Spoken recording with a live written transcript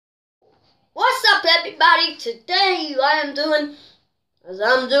up, everybody? Today I'm doing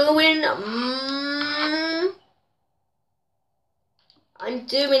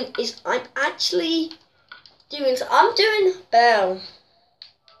Bell.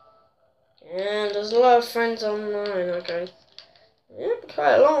 And there's a lot of friends online, okay. Yeah,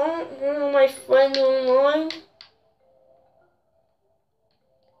 quite a lot. One of my friends online.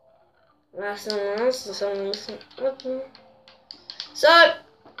 So,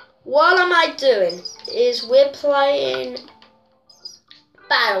 what am I doing? Is we're playing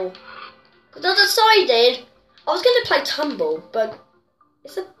Battle. Because I decided I was going to play Tumble, but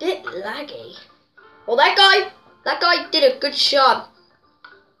it's a bit laggy. Well, that guy did a good shot.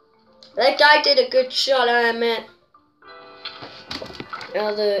 That guy did a good shot, I admit.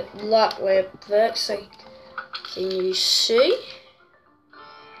 Now the luck with Vexy. Can you see?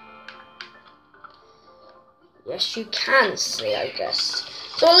 Yes, you can see, I guess.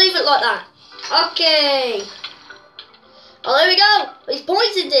 So I'll leave it like that. Okay. Oh, there we go. He's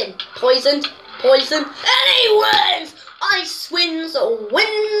poisoned him. Poisoned. Anyways, Ice wins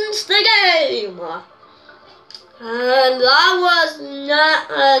the game. And that was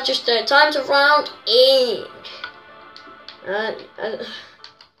not just time to round in. Can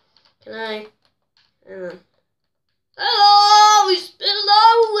I? Hello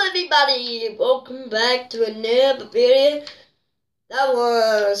everybody. Welcome back to another video. That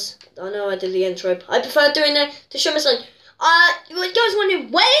was, I know I did the intro. I prefer doing that to show myself. You guys wondering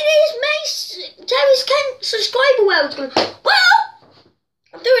when is Terry's 10 subscriber welcome? Well,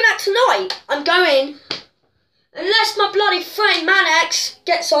 I'm doing that tonight. I'm going, unless my bloody friend Manex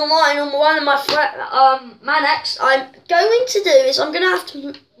gets online on one of my Manex, I'm going to do is I'm gonna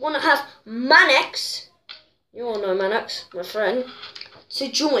have Manex. You all know Manex, my friend,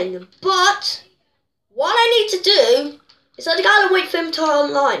 to join. But what I need to do is I gotta wait for him to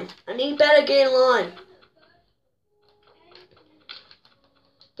online, and he better get in line.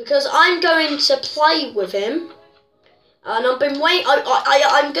 Because I'm going to play with him, and I've been waiting.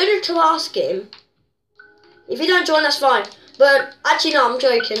 I'm going to ask him. If he don't join, that's fine. But actually, no, I'm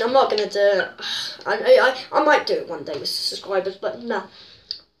joking. I'm not going to do it. I might do it one day with subscribers, but no.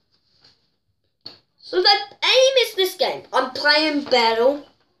 So the aim is this game. I'm playing Battle.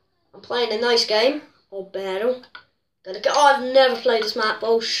 I'm playing a nice game or Battle. I've never played this map.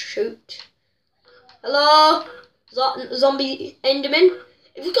 Oh shoot! Hello, zombie Enderman.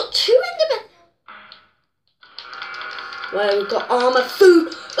 If we've got 2 Endermen. Well, we've got armor,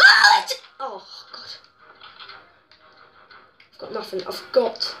 food. Oh god. I've got nothing. I've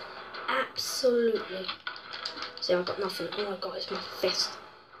got absolutely. See, I've got nothing. All I've got is my fist.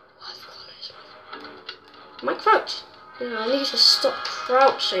 All I've got is my crouch. Yeah, I need to stop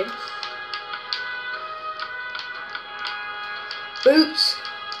crouching. Boots.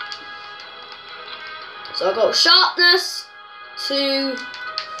 So I've got sharpness to.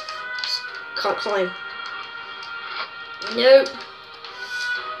 Can't climb. Nope.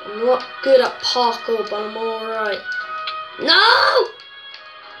 I'm not good at parkour, but I'm alright. No!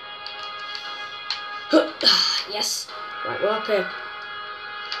 Yes. Right, we're up here.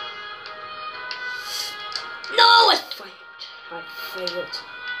 No, I failed.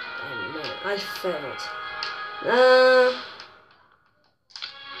 I failed.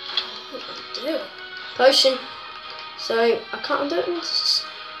 What do I do? Potion. So I can't do it.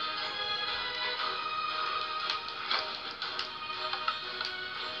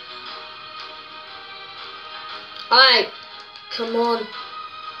 Alright, come on.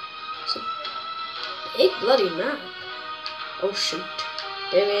 It's a big bloody map. Oh shoot.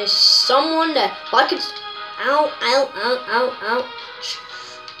 There is someone there. If I could. Ow.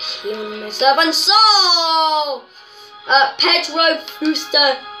 Killing myself. And so. Pedro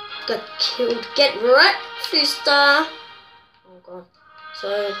Fuster got killed. Get wrecked, Fuster. Oh god.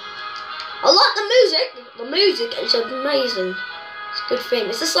 So. I like the music. The music is amazing. It's a good thing.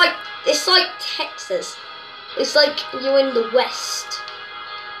 It's like Texas. It's like you're in the West.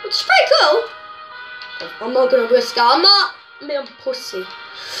 Which is pretty cool. I'm not gonna risk it. I'm not a pussy.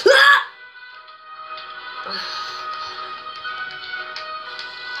 Ah!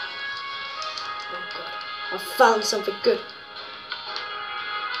 Oh god. I found something good.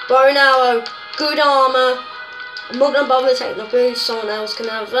 Bow and arrow, good armor. I'm not gonna bother taking the boost, someone else can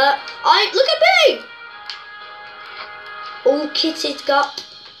have that. Look at me! All kitted up.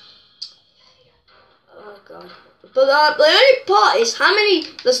 Oh god. But the only part is how many.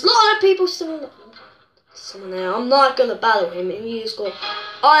 There's a lot of people still. Someone there. I'm not gonna battle him. He's got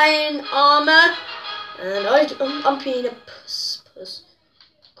iron armor, and I'm being a puss.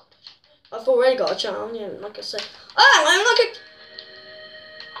 I've already got a challenge, like I said. Oh, look at.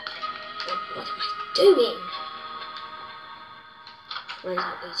 What am I doing? Where is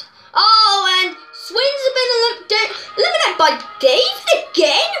that? Oh, and Swins have been eliminated by David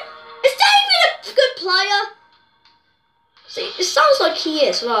again? Is David a good player? See, it sounds like he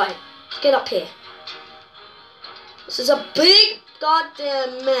is. Right, let's get up here. This is a big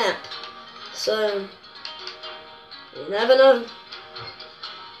goddamn map. So, you never know.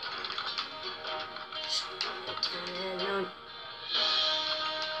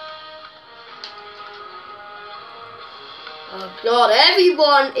 Oh god,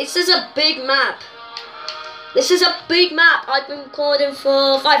 everyone, this is a big map. This is a big map. I've been recording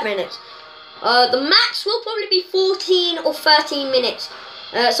for 5 minutes. The max will probably be 14 or 13 minutes.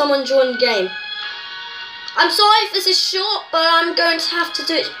 Someone join the game. I'm sorry if this is short, but I'm going to have to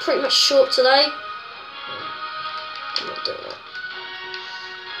do it pretty much short today. I'm not doing that.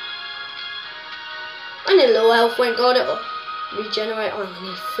 I need a little health, thank god. It'll regenerate. Oh, I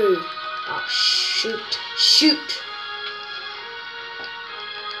need food. Oh, shoot. Shoot.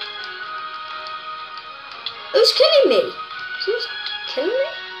 Who's killing me? Someone's killing me?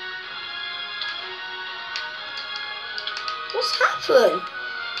 What's happened?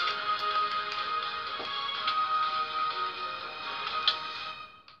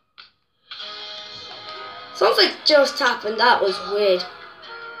 Something just happened. That was weird.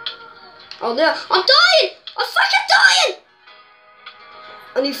 Oh no! I'm dying! I'm fucking dying!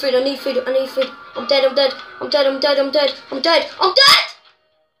 I need food. I need food. I need food. I'm dead. I'm dead. I'm dead. I'm dead. I'm dead. I'm dead. I'm dead!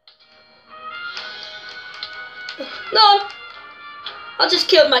 No! I just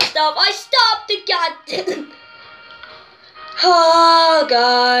killed myself. I stopped the goddamn. Oh,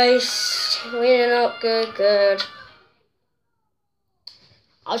 guys, we're not good.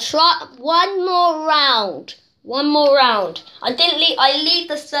 I'll try one more round. One more round. I didn't leave. I leave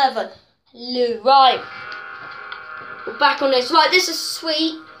the server. Hello, right. We're back on this. Right, this is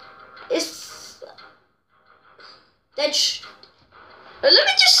sweet. It's dead. Let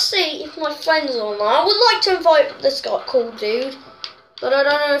me just see if my friends are online. I would like to invite this guy, cool dude, but I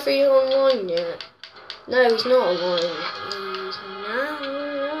don't know if he's online yet. No, he's not online. He's not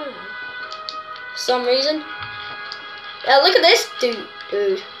online. For some reason. Yeah, look at this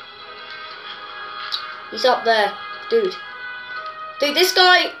dude. He's up there, dude. Dude, this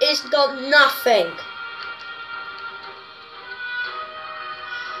guy is got nothing.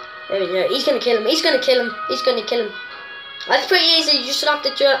 There we go. He's gonna kill him. He's gonna kill him. He's gonna kill him. That's pretty easy. You just have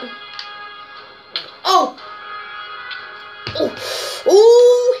to jump. Oh! Oh!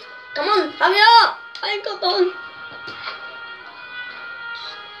 Ooh! Come on, hurry up! I ain't got done.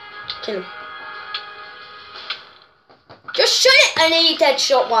 Kill him. Just shoot it! I need dead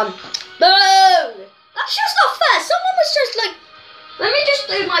shot one. No! That's just not fair. Someone was just like, let me just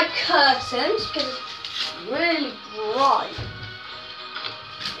do my curtains because it's really bright.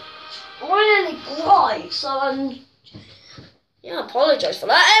 Really bright. So yeah, I apologise for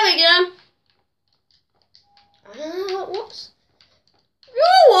that. There we go. Whoops. You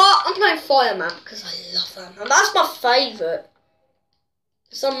know what? I'm playing Fire Map because I love that map. That's my favourite.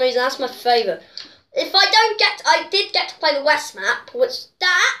 For some reason, that's my favourite. If I did get to play the West map, which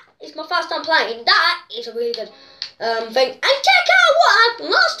that is my first time playing. That is a really good thing. And check out what happened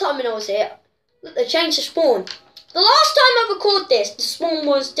last time when I was here. Look, they changed the spawn. The last time I recorded this, the spawn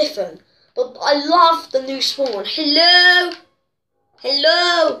was different. But I love the new spawn. Hello?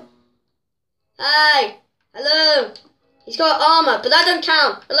 Hello? Hey? Hello? He's got armor, but that don't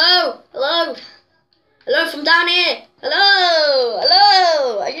count. Hello? Hello? Hello from down here. Hello?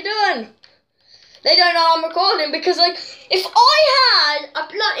 Hello? How you doing? They don't know I'm recording because, like, if I had a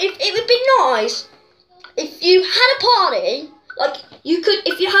if it would be nice if you had a party, like, you could,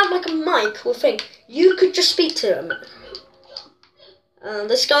 if you had like a mic or thing, you could just speak to them.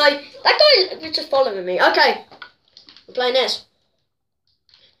 That guy was just following me. Okay, we're playing this.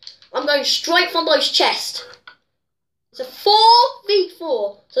 I'm going straight from those chests. It's a 4v4.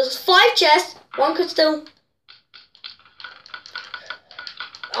 So there's 5 chests. One could still.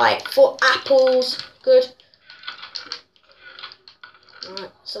 Alright, 4 apples. Good.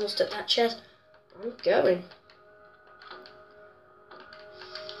 Alright, someone's took that chest. I'm going. Okay.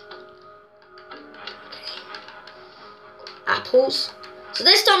 Apples. So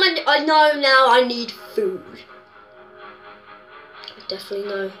this time I know now I need food. I definitely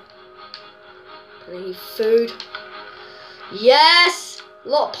know. I need food. Yes! A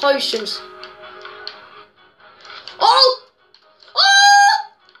lot of potions. Oh! Oh!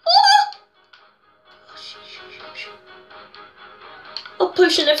 Oh! A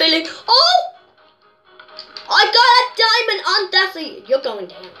potion of healing. Oh! I got a diamond. I'm definitely. You're going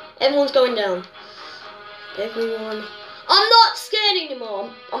down. Everyone's going down. Everyone. I'm not scared anymore.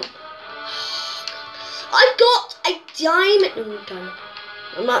 I got a diamond. Oh, damn it.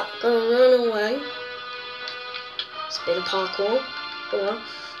 I'm not gonna run away. It's a bit of parkour. Go on.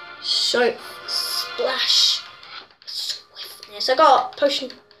 So, splash. Swiftness. I got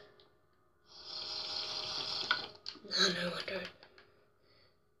potion. No, I don't.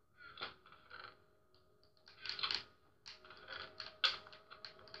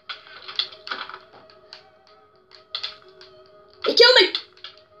 He killed me!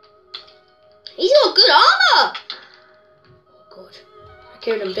 He's got good armor! Oh god. I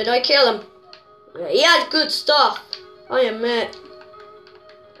killed him. Did I kill him? Yeah, he had good stuff. I admit.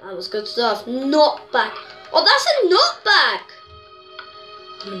 That was good stuff. Knockback. Oh, that's a knockback!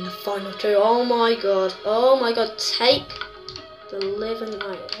 I'm in the final two. Oh my god. Oh my god. Take the living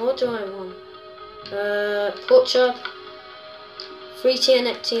light. What do I want? Torture. 3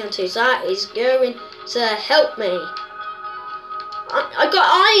 TNTs. That is going to help me. I got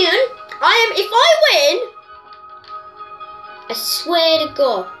iron. If I win, I swear to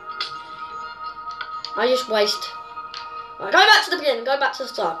God, I just waste. Right, go back to the beginning. Go back to the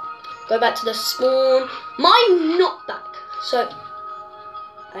start. Go back to the spawn. My knockback. So,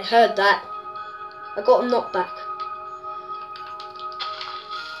 I heard that. I got a knockback.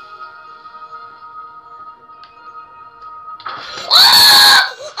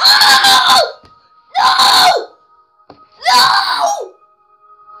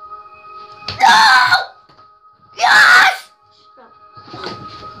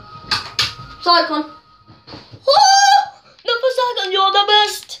 Cyclone. Oh! Not for Cyclone, you're the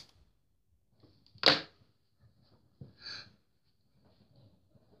best!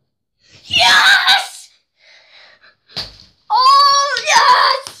 Yes! Oh,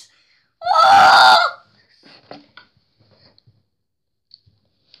 yes! Oh!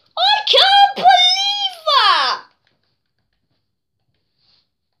 I can't believe that!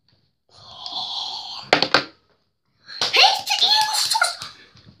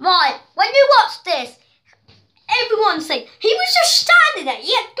 Right, when you watch this, everyone say, he was just standing there.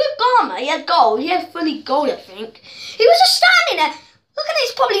 He had good armor, he had gold, he had fully gold, I think. He was just standing there. Look at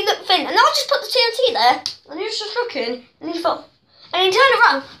this, probably look thin. And I just put the TNT there, and he was just looking, and he felt, and he turned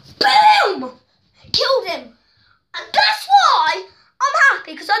around, boom! Killed him. And that's why I'm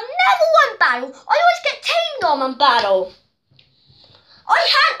happy, because I never won battle. I always get teamed on in battle. I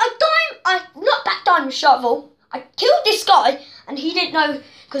had a knockback diamond shovel. I killed this guy, and he didn't know,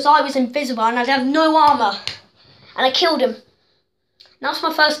 because I was invisible and I had no armour. And I killed him. And that's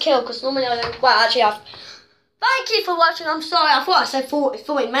my first kill, because normally I don't, well, actually I've... Thank you for watching. I'm sorry, I thought I said 40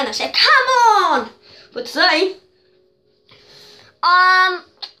 minutes. I said, come on! But today, I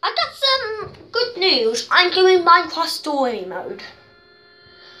got some good news. I'm doing Minecraft story mode.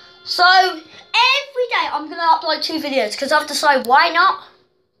 So, every day I'm going to upload 2 videos, because I've decided why not.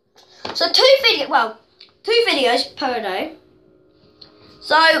 So 2 videos per day.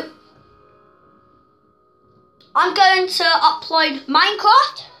 So, I'm going to upload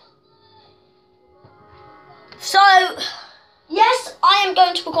Minecraft. So, yes, I am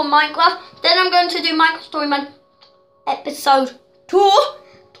going to record Minecraft. Then I'm going to do Minecraft Story Mode episode 2.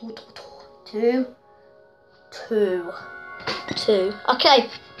 2. Okay,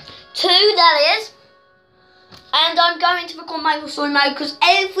 2 that is. And I'm going to record Minecraft Story Mode because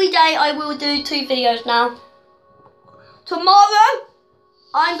every day I will do 2 videos now. Tomorrow,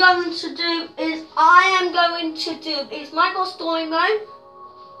 I am going to do Minecraft Story Mode.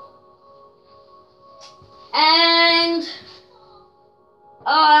 And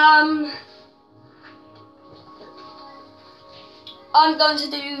I'm going to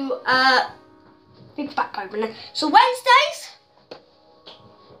do big back opener. So Wednesdays,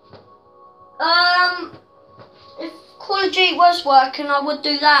 if Call of Duty was working, I would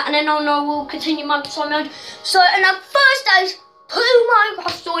do that, and then I will continue Minecraft Story Mode. So, and on Thursdays, 2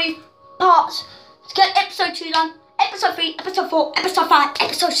 Minecraft Story parts to get episode 2 done, episode 3, episode 4, episode 5,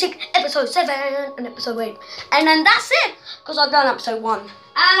 episode 6, episode 7, and episode 8. And then that's it, because I've done episode 1. And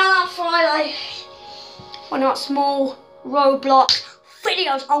on Friday, one of that small Roblox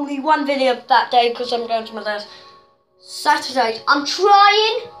videos, only 1 video that day, because I'm going to my dad's. Saturday, I'm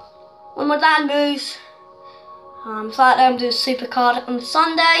trying when my dad moves. Saturday, I'm doing Supercard. On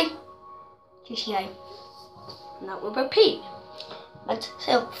Sunday, GTA. And that will repeat. But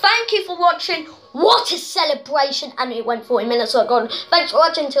so, thank you for watching. What a celebration! And it went 40 minutes, so I've gone. Thanks for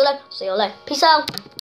watching. Until then, see you later. Peace out.